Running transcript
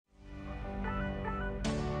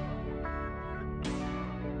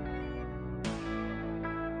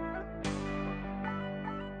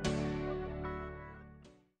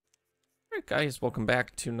Alright guys, welcome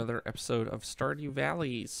back to another episode of Stardew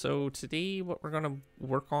Valley. So today what we're going to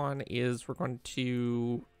work on is we're going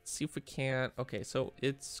to see if we can... Okay, so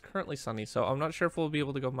it's currently sunny, so I'm not sure if we'll be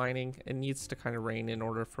able to go mining. It needs to kind of rain in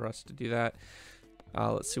order for us to do that.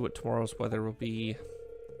 Let's see what tomorrow's weather will be.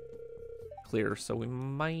 Clear, so we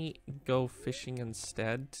might go fishing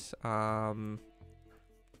instead.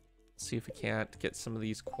 See if we can't get some of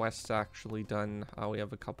these quests actually done. We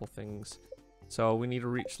have a couple things. So we need to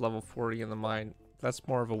reach level 40 in the mine. That's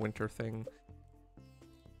more of a winter thing.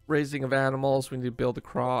 Raising of animals, we need to build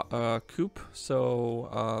a coop. So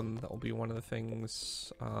that will be one of the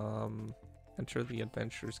things. Enter the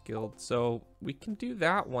Adventurers Guild. So we can do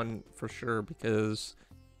that one for sure because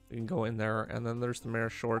we can go in there. And then there's the Mare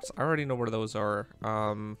Shorts. I already know where those are.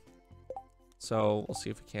 So we'll see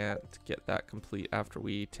if we can't get that complete after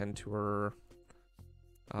we tend to our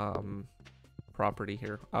property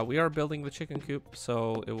here. We are building the chicken coop,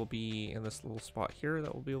 so it will be in this little spot here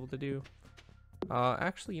that we'll be able to do.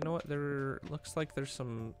 Actually, you know what? There looks like there's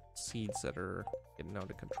some seeds that are getting out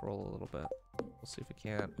of control a little bit. We'll see if we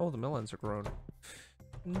can. Oh, the melons are grown.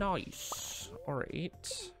 Nice. All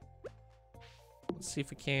right. Let's see if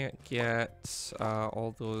we can't get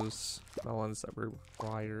all those melons that were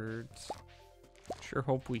required. Sure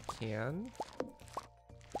hope we can.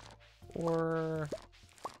 Or...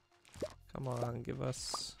 Come on, give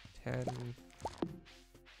us 10.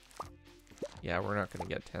 Yeah, we're not going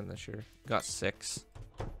to get 10 this year. Got 6.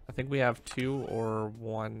 I think we have 2 or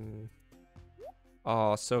 1.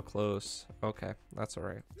 Oh, so close. Okay, that's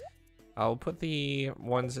alright. I'll put the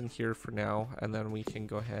ones in here for now, and then we can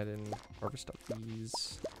go ahead and harvest up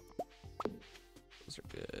these. Those are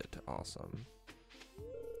good. Awesome.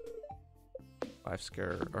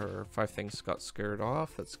 5 things got scared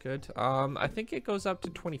off. That's good. I think it goes up to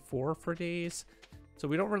 24 for days, so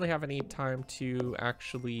we don't really have any time to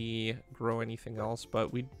actually grow anything else,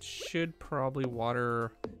 but we should probably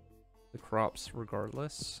water the crops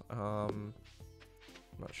regardless. I'm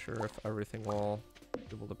not sure if everything will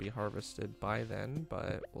be able to be harvested by then,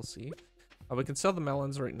 but we'll see. We can sell the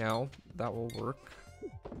melons right now. That will work.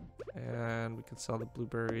 And we can sell the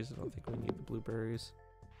blueberries. I don't think we need the blueberries.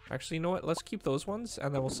 Actually, you know what? Let's keep those ones,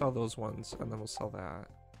 and then we'll sell those ones, and then we'll sell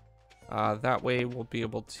that. That way, we'll be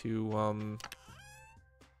able to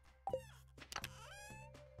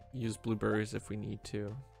use blueberries if we need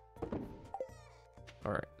to.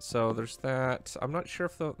 All right, so there's that. I'm not sure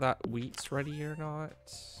if that wheat's ready or not.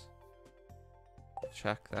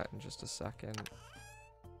 Check that in just a second.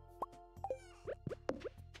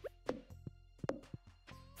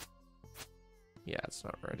 Yeah, it's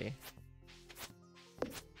not ready.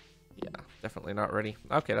 Yeah, definitely not ready.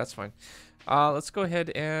 Okay, that's fine. Let's go ahead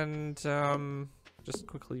and just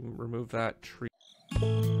quickly remove that tree.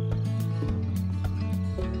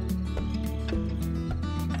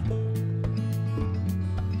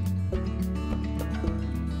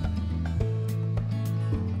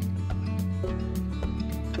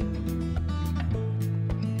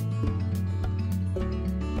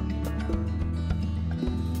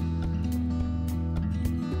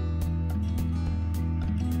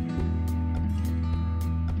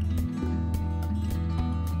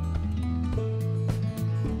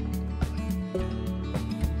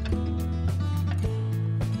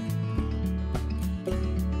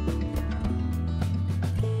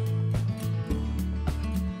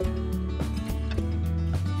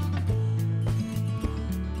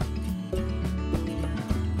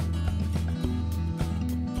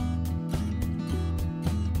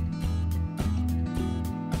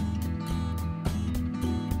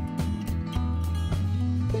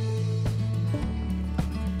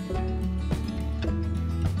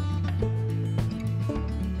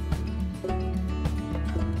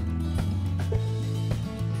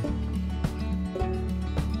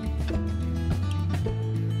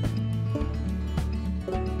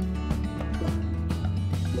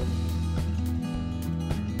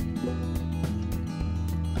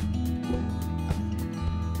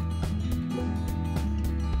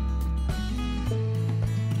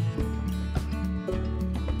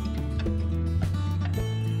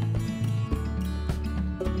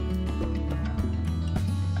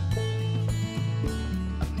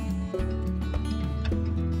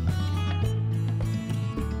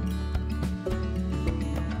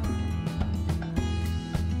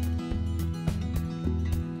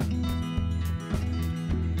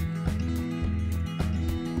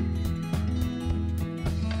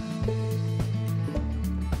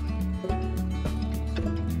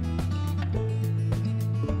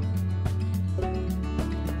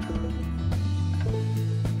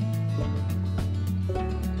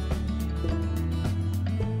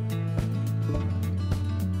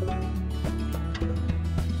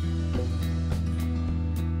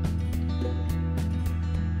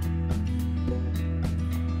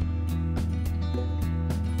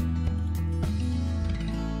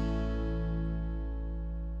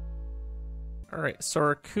 Alright, so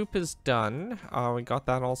our coop is done. We got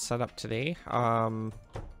that all set up today.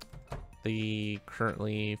 The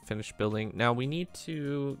currently finished building. Now we need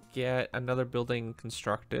to get another building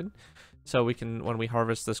constructed. So we can, when we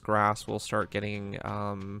harvest this grass, we'll start getting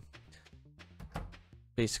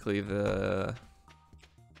basically the...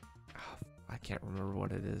 I can't remember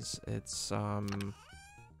what it is.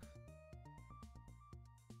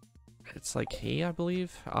 It's like hay, I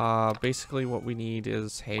believe. Basically what we need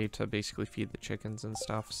is hay to basically feed the chickens and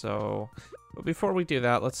stuff. So, but before we do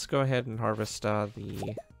that, let's go ahead and harvest the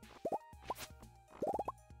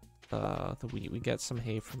wheat. We get some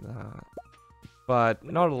hay from that, but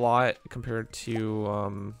not a lot compared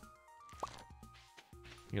to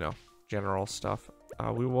you know, general stuff.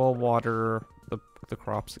 We will water the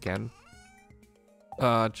crops again,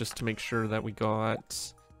 just to make sure that we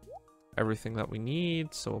got everything that we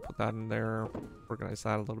need. So we'll put that in there, organize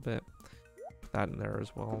that a little bit, put that in there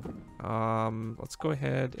as well. Let's go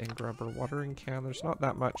ahead and grab our watering can. There's not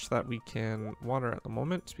that much that we can water at the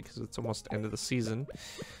moment because it's almost end of the season,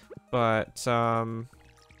 but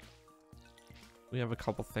we have a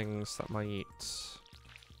couple things that might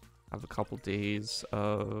have a couple days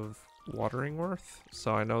of watering worth.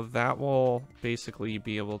 So I know that will basically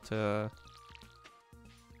be able to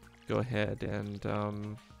go ahead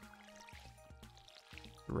and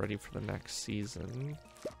ready for the next season.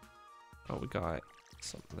 Oh, we got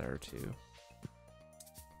something there too.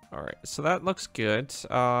 All right, so that looks good. We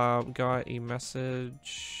got a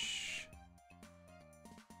message.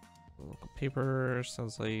 Local paper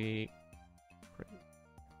sounds like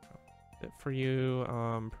bit for you.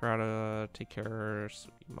 Parada, take care,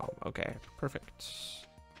 sweet mom. Okay, perfect.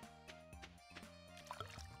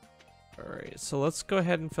 Alright, so let's go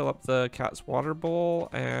ahead and fill up the cat's water bowl,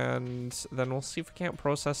 and then we'll see if we can't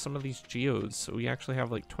process some of these geodes. So we actually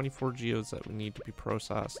have like 24 geodes that we need to be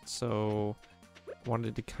processed, so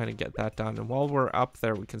wanted to kind of get that done. And while we're up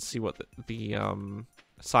there, we can see what the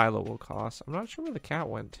silo will cost. I'm not sure where the cat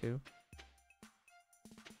went to.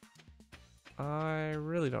 I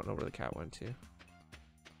really don't know where the cat went to.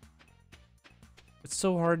 It's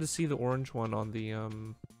so hard to see the orange one on the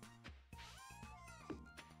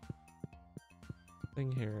thing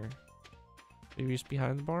here. Maybe it's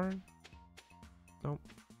behind the barn? Nope.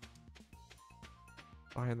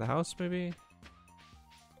 Behind the house, maybe?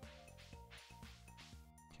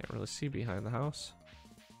 Can't really see behind the house.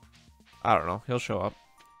 I don't know. He'll show up.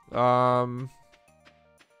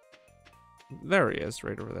 There he is,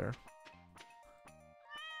 right over there.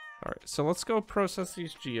 Alright, so let's go process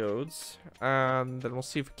these geodes, and then we'll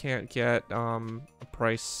see if we can't get a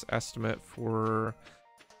price estimate for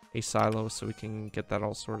a silo so we can get that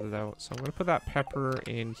all sorted out. So I'm going to put that pepper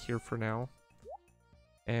in here for now,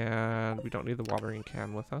 and we don't need the watering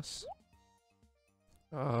can with us.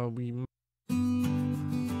 We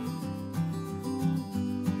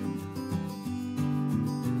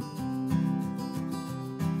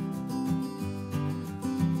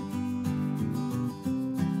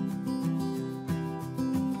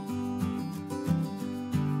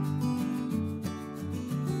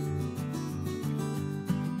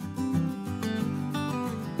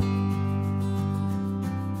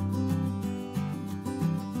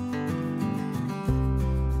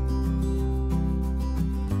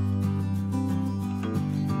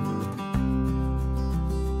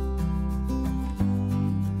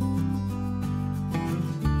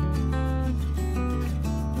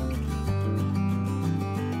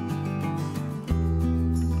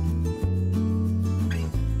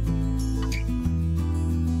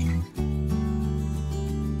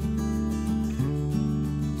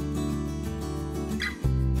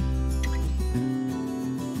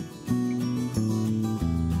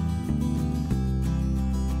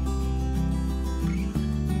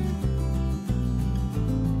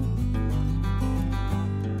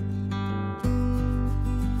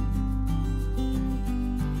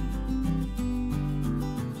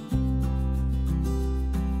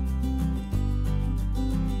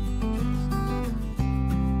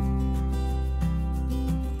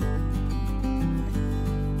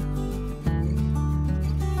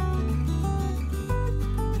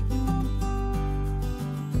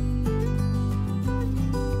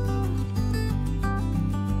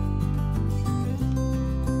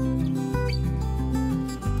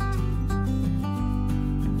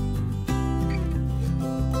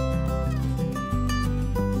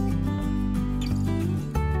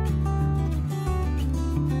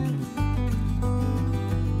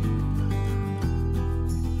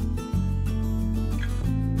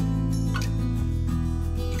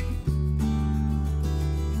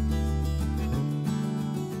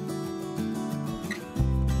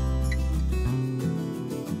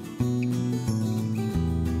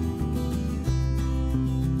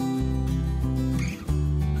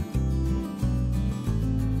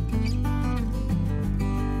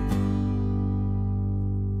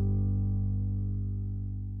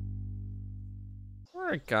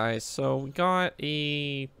Alright guys, so we got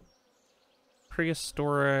a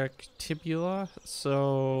prehistoric tibula,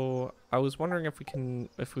 so I was wondering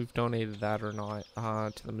if we've donated that or not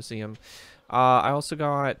to the museum. I also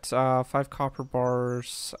got 5 copper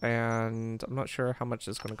bars, and I'm not sure how much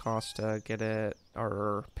it's going to cost to get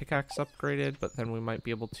our pickaxe upgraded, but then we might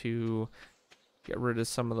be able to get rid of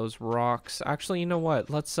some of those rocks. Actually, you know what?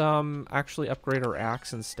 Let's actually upgrade our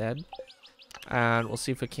axe instead. And we'll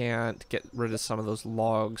see if we can't get rid of some of those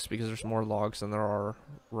logs, because there's more logs than there are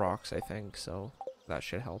rocks, I think. So that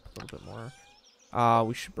should help a little bit more.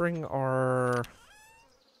 We should bring our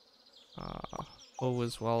bow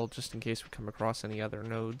as well, just in case we come across any other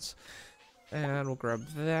nodes. And we'll grab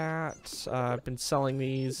that. I've been selling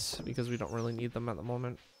these because we don't really need them at the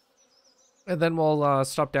moment. And then we'll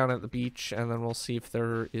stop down at the beach, and then we'll see if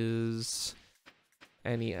there is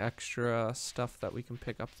any extra stuff that we can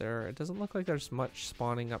pick up there. It doesn't look like there's much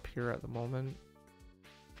spawning up here at the moment.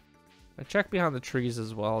 I checked behind the trees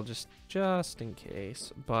as well, just in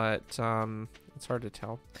case, but it's hard to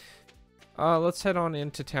tell. Let's head on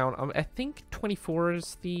into town. I think 24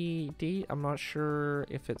 is the date. I'm not sure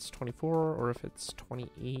if it's 24 or if it's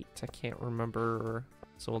 28. I can't remember,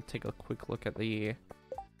 so we'll take a quick look at the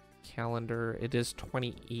calendar. It is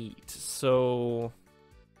 28, so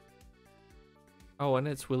oh, and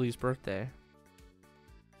it's Willy's birthday.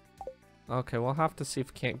 Okay, we'll have to see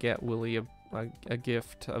if we can't get Willy a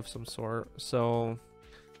gift of some sort. So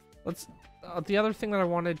let's the other thing that I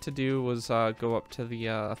wanted to do was go up to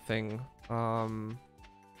the thing.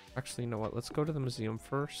 Actually, you know what, let's go to the museum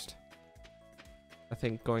first. I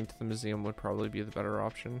think going to the museum would probably be the better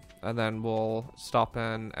option, and then we'll stop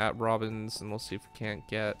in at Robin's and we'll see if we can't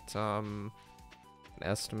get an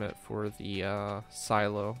estimate for the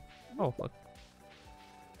silo. Oh, look.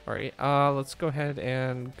 Alright, let's go ahead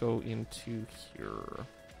and go into here.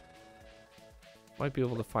 Might be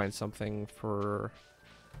able to find something for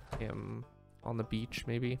him on the beach,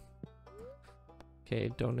 maybe. Okay,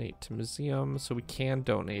 donate to museum, so we can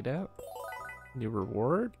donate it. New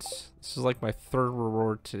reward. This is like my 3rd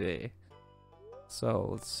reward today. So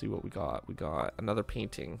let's see what we got. We got another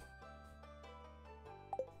painting.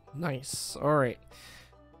 Nice. Alright.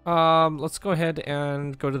 Let's go ahead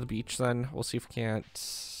and go to the beach then. We'll see if we can't.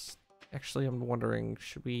 Actually, I'm wondering,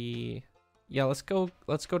 should we? Yeah, let's go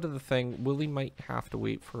to the thing. Willy might have to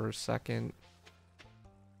wait for a second.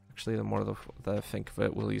 Actually, the more that I think of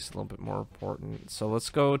it, Willy's a little bit more important. So let's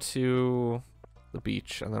go to the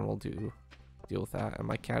beach, and then we'll deal with that. And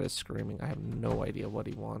my cat is screaming. I have no idea what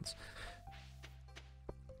he wants.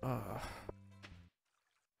 Alright,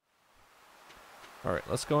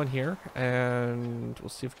 let's go in here, and we'll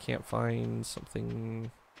see if we can't find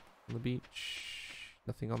something on the beach.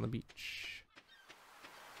 Nothing on the beach.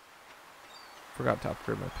 Forgot to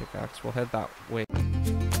upgrade my pickaxe. We'll head that way.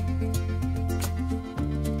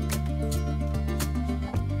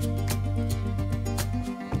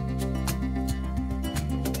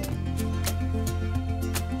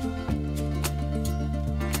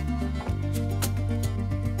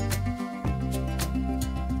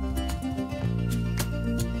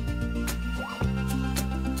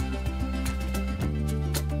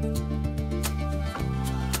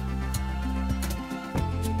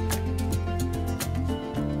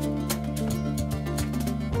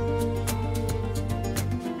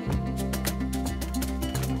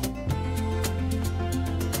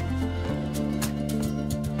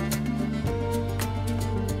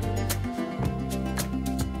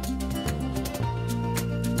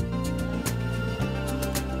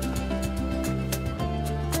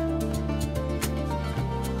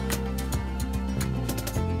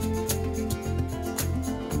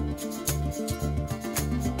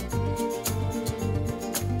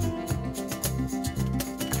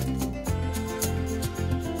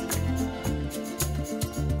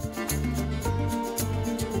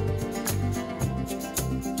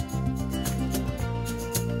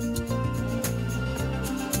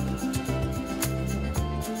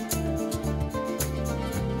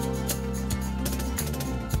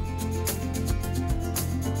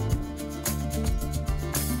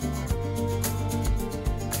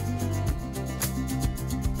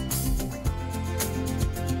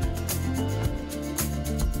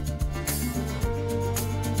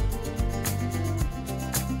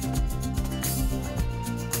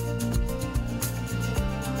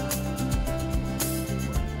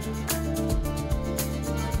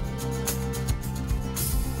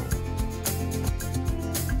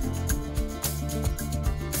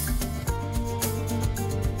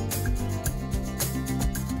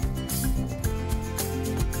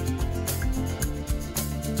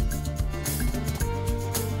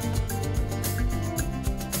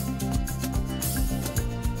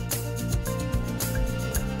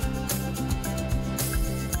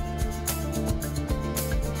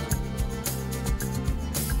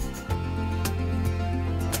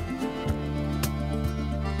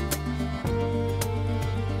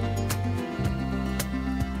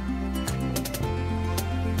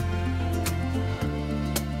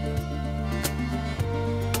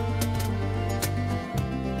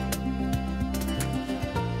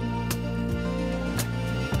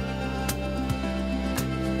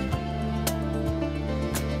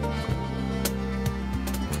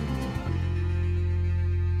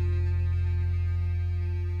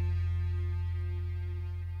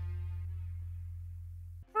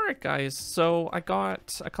 guys, so I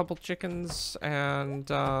got a couple chickens and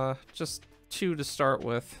just 2 to start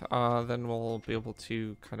with. Then we'll be able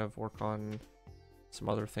to kind of work on some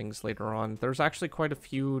other things later on. There's actually quite a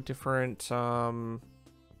few different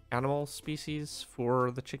animal species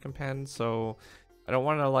for the chicken pen, so I don't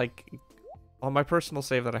want to, like, on my personal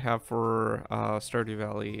save that I have for Stardew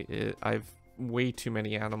Valley, I've way too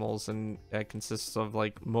many animals, and it consists of,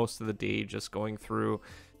 like, most of the day just going through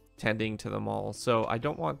tending to them all. So I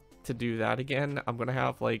don't want to do that again. I'm gonna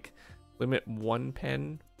have, like, limit 1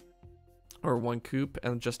 pen or 1 coop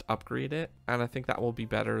and just upgrade it, and I think that will be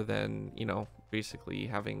better than, you know, basically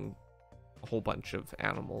having a whole bunch of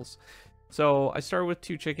animals. So I started with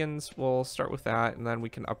 2 chickens. We'll start with that, and then we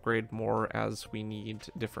can upgrade more as we need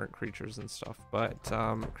different creatures and stuff. But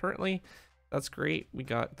currently, that's great. We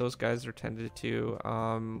got those guys are tended to.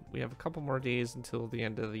 We have a couple more days until the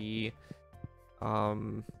end of the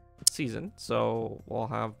season, so we'll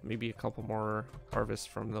have maybe a couple more harvests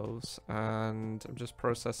from those. And I'm just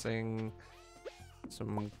processing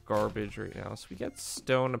some garbage right now. So we get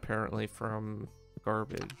stone apparently from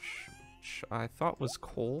garbage, which I thought was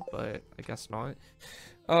coal, but I guess not.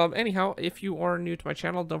 Anyhow, if you are new to my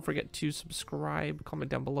channel, don't forget to subscribe,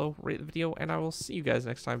 comment down below, rate the video, and I will see you guys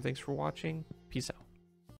next time. Thanks for watching. Peace out.